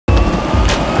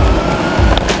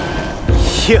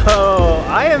Yo,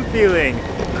 I am feeling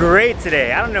great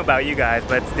today. I don't know about you guys,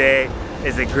 but today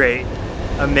is a great,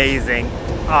 amazing,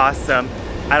 awesome,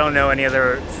 I don't know any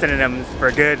other synonyms for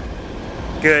good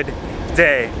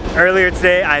day. Earlier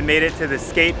today, I made it to the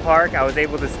skate park. I was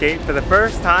able to skate for the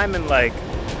first time in like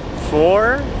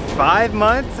 4-5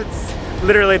 months. It's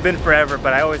literally been forever,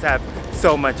 but I always have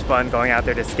so much fun going out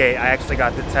there to skate. I actually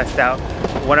got to test out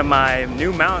one of my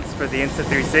new mounts for the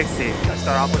Insta360. I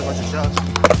start off with a bunch of shots.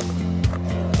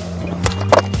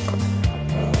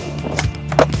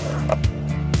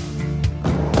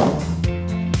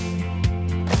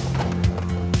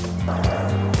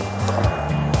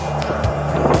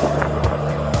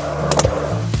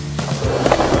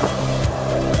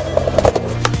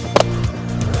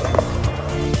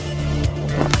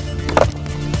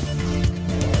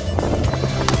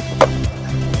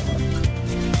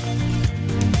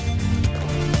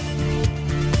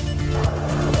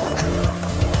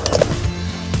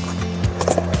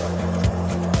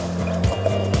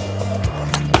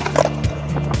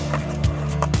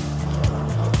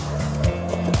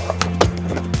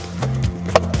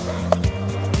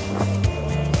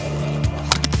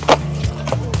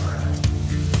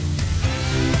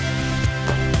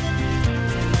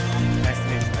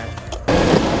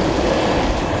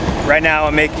 Right now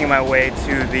I'm making my way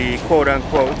to the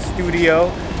quote-unquote studio.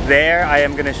 There I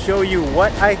am going to show you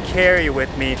what I carry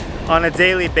with me on a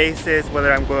daily basis,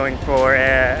 whether I'm going for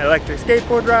an electric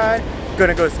skateboard ride,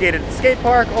 gonna go skate at the skate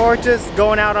park, or just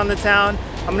going out on the town.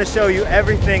 I'm going to show you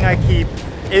everything I keep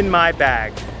in my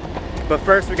bag. But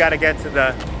first we got to get to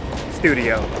the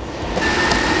studio.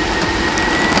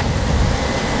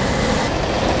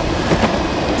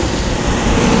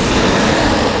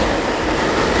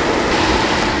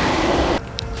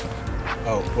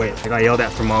 Oh, wait, I got yelled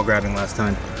at for mall grabbing last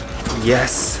time.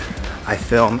 Yes, I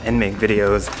film and make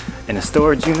videos in a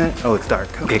storage unit. Oh, it's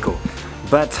dark. Okay, cool.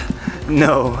 But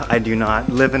no, I do not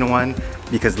live in one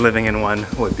because living in one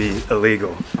would be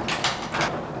illegal.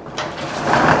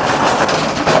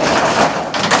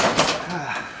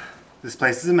 This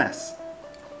place is a mess.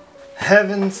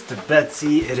 Heavens to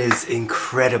Betsy, it is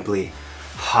incredibly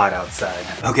hot outside.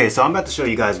 Okay, so I'm about to show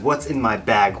you guys what's in my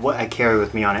bag, what I carry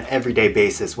with me on an everyday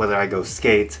basis, whether I go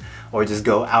skate or just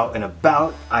go out and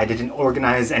about. I didn't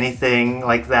organize anything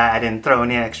like that. I didn't throw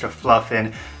any extra fluff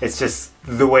in. It's just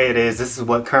the way it is. This is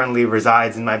what currently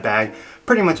resides in my bag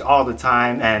pretty much all the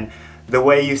time, and the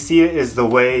way you see it is the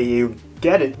way you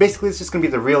get it. Basically, it's just gonna be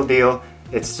the real deal.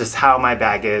 It's just how my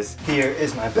bag is. Here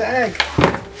is my bag.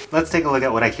 Let's take a look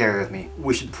at what I carry with me.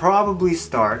 We should probably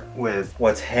start with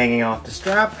what's hanging off the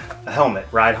strap. A helmet.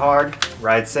 Ride hard,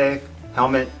 ride safe.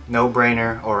 Helmet,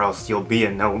 no-brainer, or else you'll be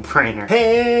a no-brainer.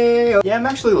 Hey! Yeah, I'm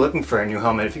actually looking for a new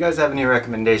helmet. If you guys have any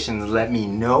recommendations, let me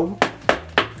know.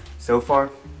 So far,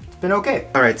 it's been okay.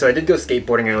 Alright, so I did go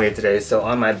skateboarding earlier today, so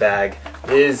on my bag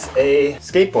is a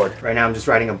skateboard. Right now I'm just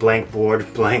riding a blank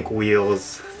board, blank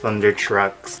wheels, thunder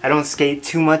trucks. I don't skate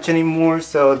too much anymore,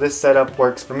 so this setup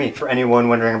works for me. For anyone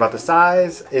wondering about the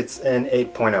size, it's an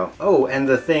 8.0. Oh, and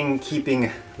the thing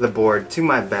keeping the board to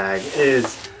my bag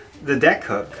is the deck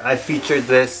hook. I featured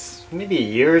this maybe a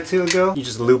year or two ago. You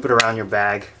just loop it around your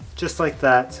bag, just like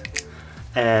that.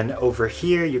 And over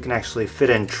here, you can actually fit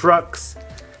in trucks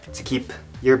to keep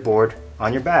your board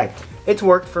on your bag. It's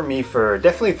worked for me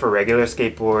definitely for regular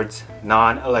skateboards,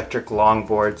 non-electric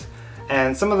longboards,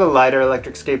 and some of the lighter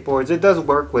electric skateboards. It does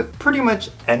work with pretty much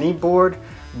any board,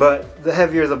 but the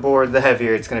heavier the board, the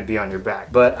heavier it's going to be on your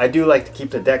back. But I do like to keep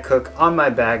the deck hook on my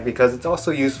bag because it's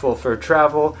also useful for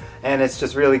travel, and it's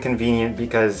just really convenient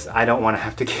because I don't want to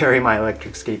have to carry my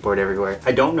electric skateboard everywhere.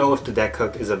 I don't know if the deck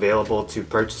hook is available to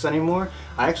purchase anymore.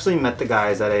 I actually met the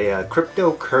guys at a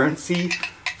cryptocurrency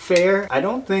fair. I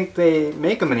don't think they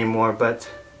make them anymore,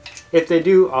 but if they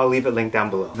do, I'll leave a link down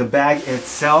below. The bag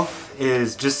itself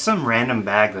is just some random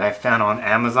bag that I found on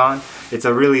Amazon. It's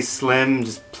a really slim,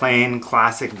 just plain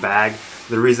classic bag.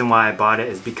 The reason why I bought it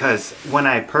is because when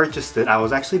I purchased it, I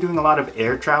was actually doing a lot of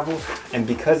air travel, and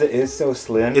because it is so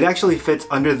slim, it actually fits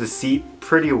under the seat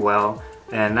pretty well.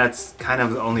 And that's kind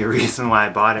of the only reason why I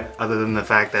bought it, other than the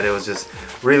fact that it was just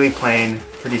really plain,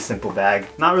 pretty simple bag.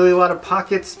 Not really a lot of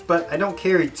pockets, but I don't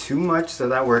carry too much, so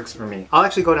that works for me. I'll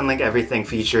actually go ahead and link everything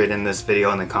featured in this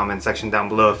video in the comment section down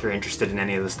below if you're interested in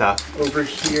any of the stuff. Over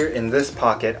here in this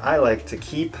pocket, I like to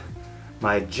keep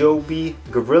my Joby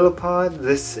GorillaPod.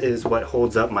 This is what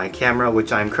holds up my camera,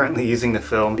 which I'm currently using to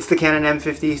film. It's the Canon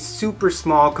M50, super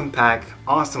small, compact,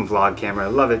 awesome vlog camera. I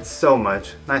love it so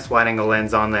much. Nice wide angle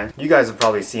lens on there. You guys have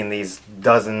probably seen these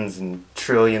dozens and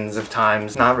trillions of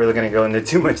times. Not really gonna go into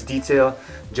too much detail,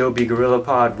 Joby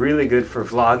GorillaPod, really good for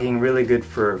vlogging, really good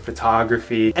for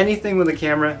photography. Anything with a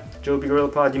camera, Joby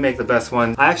GorillaPod, you make the best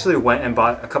one. I actually went and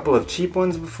bought a couple of cheap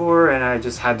ones before and I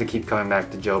just had to keep coming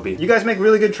back to Joby. You guys make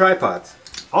really good tripods.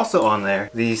 Also on there,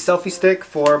 the selfie stick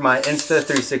for my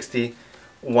Insta360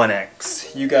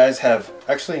 1X. You guys have,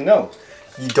 actually no,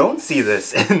 you don't see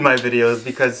this in my videos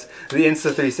because the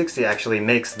Insta360 actually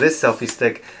makes this selfie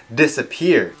stick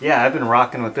disappear. Yeah, I've been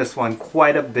rocking with this one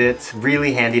quite a bit.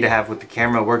 Really handy to have with the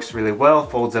camera, works really well,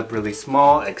 folds up really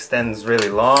small, extends really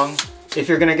long. If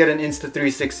you're gonna get an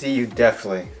Insta360, you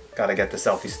definitely gotta get the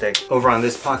selfie stick. Over on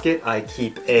this pocket, I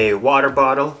keep a water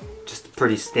bottle, just a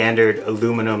pretty standard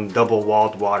aluminum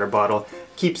double-walled water bottle.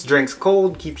 Keeps drinks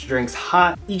cold, keeps drinks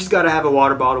hot. You just gotta have a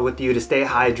water bottle with you to stay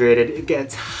hydrated. It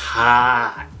gets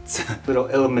hot. Little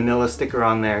Illa Manila sticker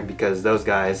on there because those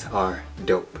guys are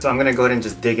dope. So I'm gonna go ahead and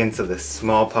just dig into this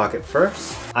small pocket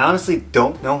first. I honestly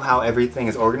don't know how everything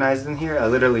is organized in here. I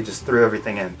literally just threw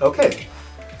everything in. Okay,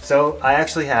 so I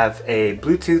actually have a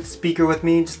Bluetooth speaker with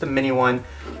me, just a mini one,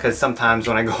 because sometimes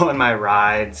when I go on my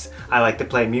rides, I like to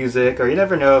play music, or you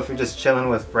never know if you're just chilling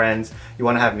with friends, you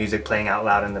wanna have music playing out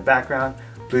loud in the background.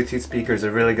 Bluetooth speaker is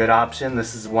a really good option.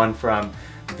 This is one from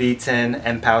V10.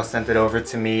 MPOW sent it over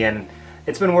to me and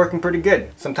it's been working pretty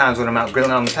good. Sometimes when I'm out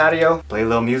grilling on the patio, play a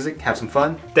little music, have some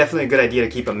fun. Definitely a good idea to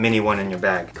keep a mini one in your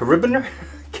bag. Carabiner?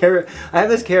 I have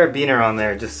this carabiner on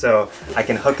there just so I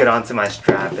can hook it onto my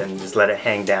strap and just let it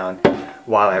hang down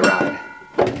while I ride.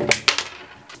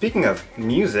 Speaking of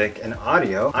music and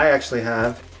audio, I actually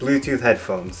have Bluetooth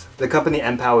headphones. The company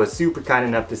MPOW was super kind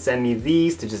enough to send me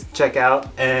these to just check out,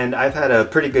 and I've had a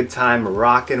pretty good time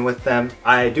rocking with them.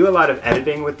 I do a lot of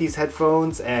editing with these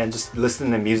headphones and just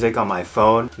listening to music on my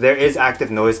phone. There is active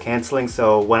noise canceling,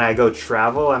 so when I go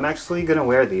travel, I'm actually gonna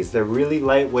wear these. They're really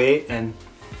lightweight and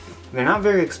they're not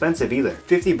very expensive either.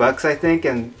 50 bucks I think,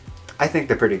 and I think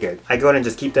they're pretty good. I go ahead and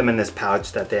just keep them in this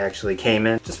pouch that they actually came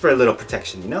in, just for a little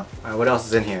protection, you know? Alright, what else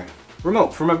is in here?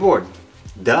 Remote for my board.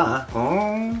 Duh.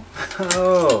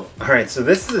 Oh. Alright, so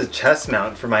this is a chest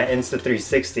mount for my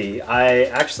Insta360. I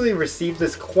actually received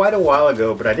this quite a while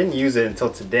ago, but I didn't use it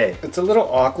until today. It's a little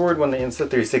awkward when the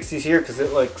Insta360 is here because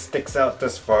it like sticks out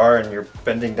this far and you're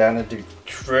bending down to do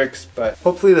tricks, but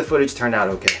hopefully the footage turned out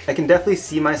okay. I can definitely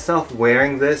see myself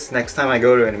wearing this next time I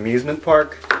go to an amusement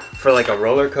park for like a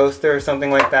roller coaster or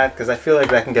something like that, because I feel like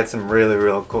that can get some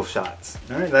real cool shots.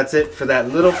 Alright, that's it for that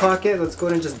little pocket. Let's go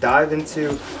ahead and just dive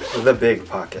into the big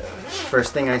pocket.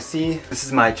 First thing I see, this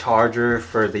is my charger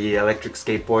for the electric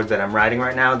skateboard that I'm riding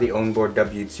right now, the Onboard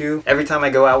W2. Every time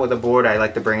I go out with a board, I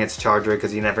like to bring its charger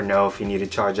because you never know if you need to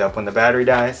charge up when the battery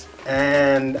dies.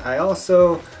 And I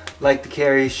also like to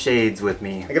carry shades with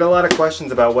me. I get a lot of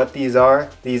questions about what these are.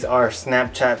 These are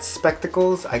Snapchat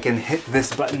spectacles. I can hit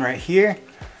this button right here,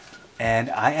 and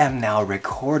I am now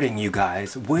recording you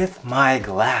guys with my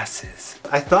glasses.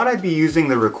 I thought I'd be using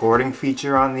the recording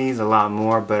feature on these a lot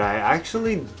more, but I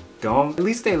actually don't. At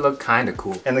least they look kind of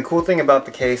cool. And the cool thing about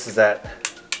the case is that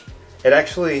it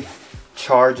actually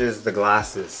charges the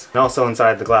glasses. And also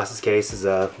inside the glasses case is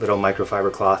a little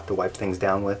microfiber cloth to wipe things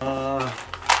down with.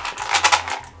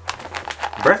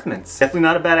 Breath mints. Definitely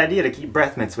not a bad idea to keep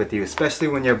breath mints with you, especially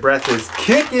when your breath is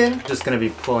kicking. Just gonna be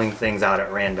pulling things out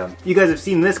at random. You guys have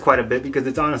seen this quite a bit because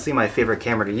it's honestly my favorite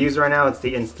camera to use right now. It's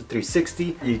the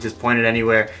Insta360. You just point it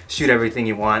anywhere, shoot everything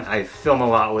you want. I film a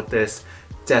lot with this.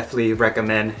 Definitely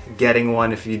recommend getting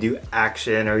one if you do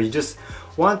action or you just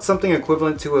want something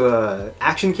equivalent to a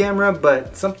action camera,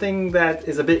 but something that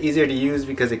is a bit easier to use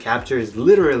because it captures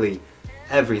literally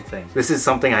everything. This is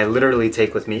something I literally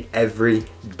take with me every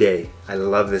day. I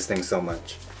love this thing so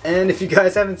much. And if you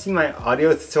guys haven't seen my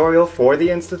audio tutorial for the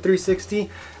Insta360,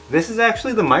 this is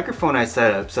actually the microphone I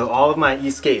set up. So all of my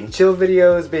e-skate and chill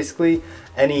videos, basically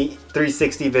any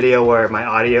 360 video where my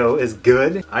audio is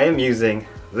good, I am using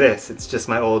this. It's just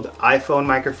my old iPhone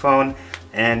microphone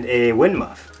and a wind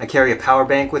muff. I carry a power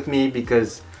bank with me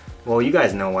because, well, you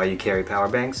guys know why you carry power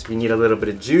banks. You need a little bit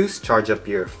of juice, charge up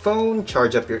your phone,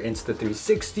 charge up your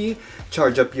Insta360,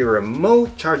 charge up your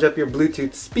remote, charge up your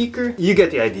Bluetooth speaker. You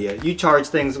get the idea. You charge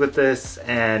things with this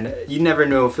and you never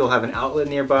know if you'll have an outlet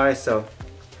nearby, so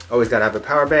always gotta have a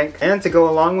power bank. And to go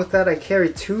along with that, I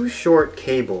carry two short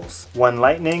cables. One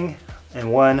lightning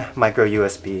and one micro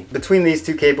USB. Between these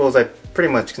two cables, I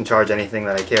pretty much can charge anything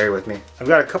that I carry with me. I've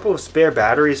got a couple of spare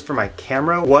batteries for my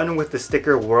camera, one with the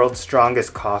sticker World's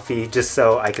Strongest Coffee, just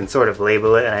so I can sort of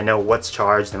label it and I know what's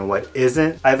charged and what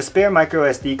isn't. I have a spare micro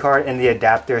SD card in the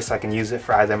adapter so I can use it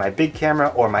for either my big camera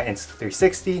or my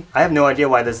Insta360. I have no idea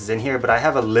why this is in here, but I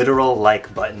have a literal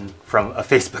like button from a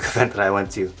Facebook event that I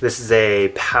went to. This is a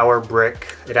power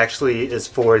brick. It actually is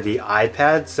for the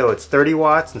iPad, so it's 30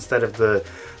 watts instead of the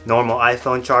normal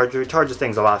iPhone charger. It charges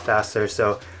things a lot faster,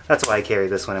 so that's why I carry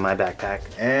this one in my backpack.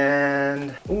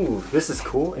 And, ooh, this is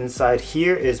cool. Inside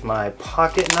here is my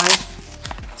pocket knife.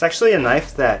 It's actually a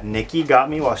knife that Nikki got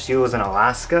me while she was in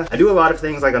Alaska. I do a lot of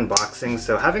things like unboxing,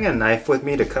 so having a knife with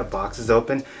me to cut boxes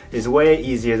open is way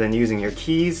easier than using your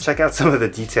keys. Check out some of the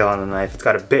detail on the knife. It's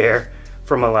got a bear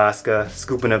from Alaska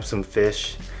scooping up some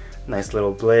fish. Nice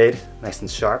little blade, nice and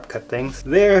sharp, cut things.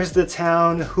 There's the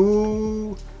town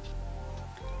Hoona,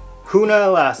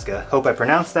 Alaska. Hope I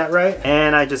pronounced that right.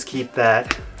 And I just keep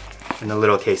that in the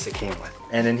little case it came with.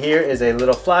 And in here is a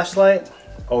little flashlight.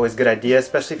 Always a good idea,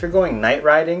 especially if you're going night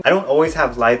riding. I don't always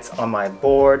have lights on my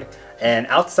board, and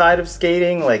outside of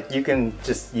skating, like, you can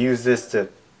just use this to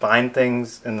find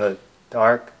things in the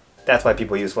dark. That's why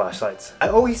people use flashlights. I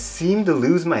always seem to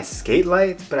lose my skate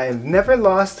lights, but I've never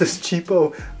lost this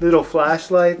cheapo little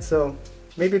flashlight, so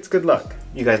maybe it's good luck.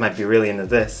 You guys might be really into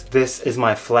this. This is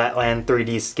my Flatland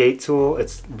 3D skate tool.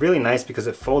 It's really nice because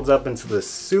it folds up into this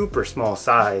super small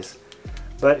size.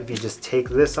 But if you just take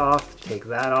this off, take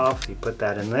that off, you put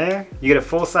that in there, you get a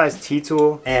full-size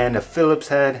T-tool and a Phillips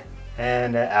head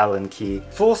and an Allen key.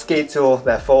 Full skate tool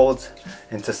that folds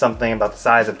into something about the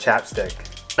size of chapstick.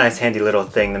 Nice handy little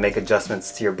thing to make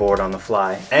adjustments to your board on the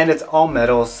fly. And it's all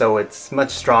metal, so it's much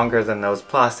stronger than those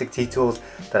plastic T-tools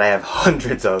that I have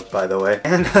hundreds of, by the way.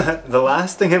 And the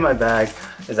last thing in my bag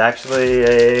is actually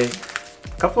a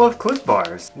couple of Cliff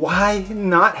Bars. Why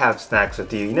not have snacks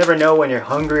with you? You never know when you're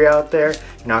hungry out there,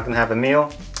 you're not gonna have a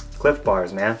meal. Cliff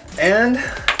Bars, man. And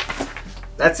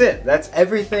that's it. That's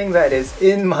everything that is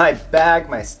in my bag,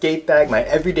 my skate bag, my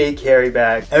everyday carry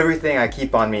bag, everything I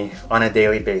keep on me on a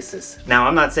daily basis. Now,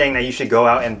 I'm not saying that you should go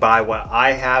out and buy what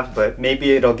I have, but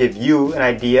maybe it'll give you an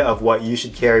idea of what you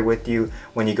should carry with you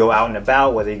when you go out and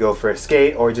about, whether you go for a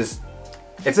skate or just,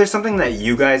 if there's something that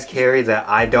you guys carry that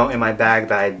I don't in my bag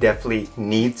that I definitely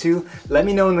need to, let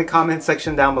me know in the comment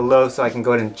section down below so I can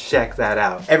go ahead and check that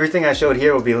out. Everything I showed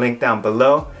here will be linked down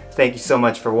below. Thank you so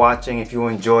much for watching. If you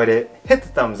enjoyed it, hit the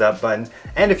thumbs up button.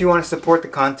 And if you want to support the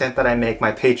content that I make,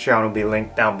 my Patreon will be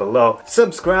linked down below.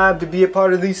 Subscribe to be a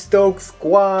part of the Stoke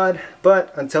Squad.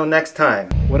 But until next time.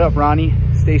 What up, Ronnie?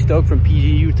 Stay stoked from PG,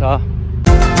 Utah.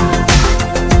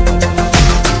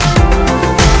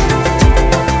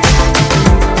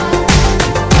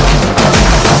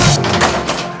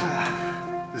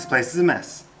 This place is a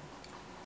mess.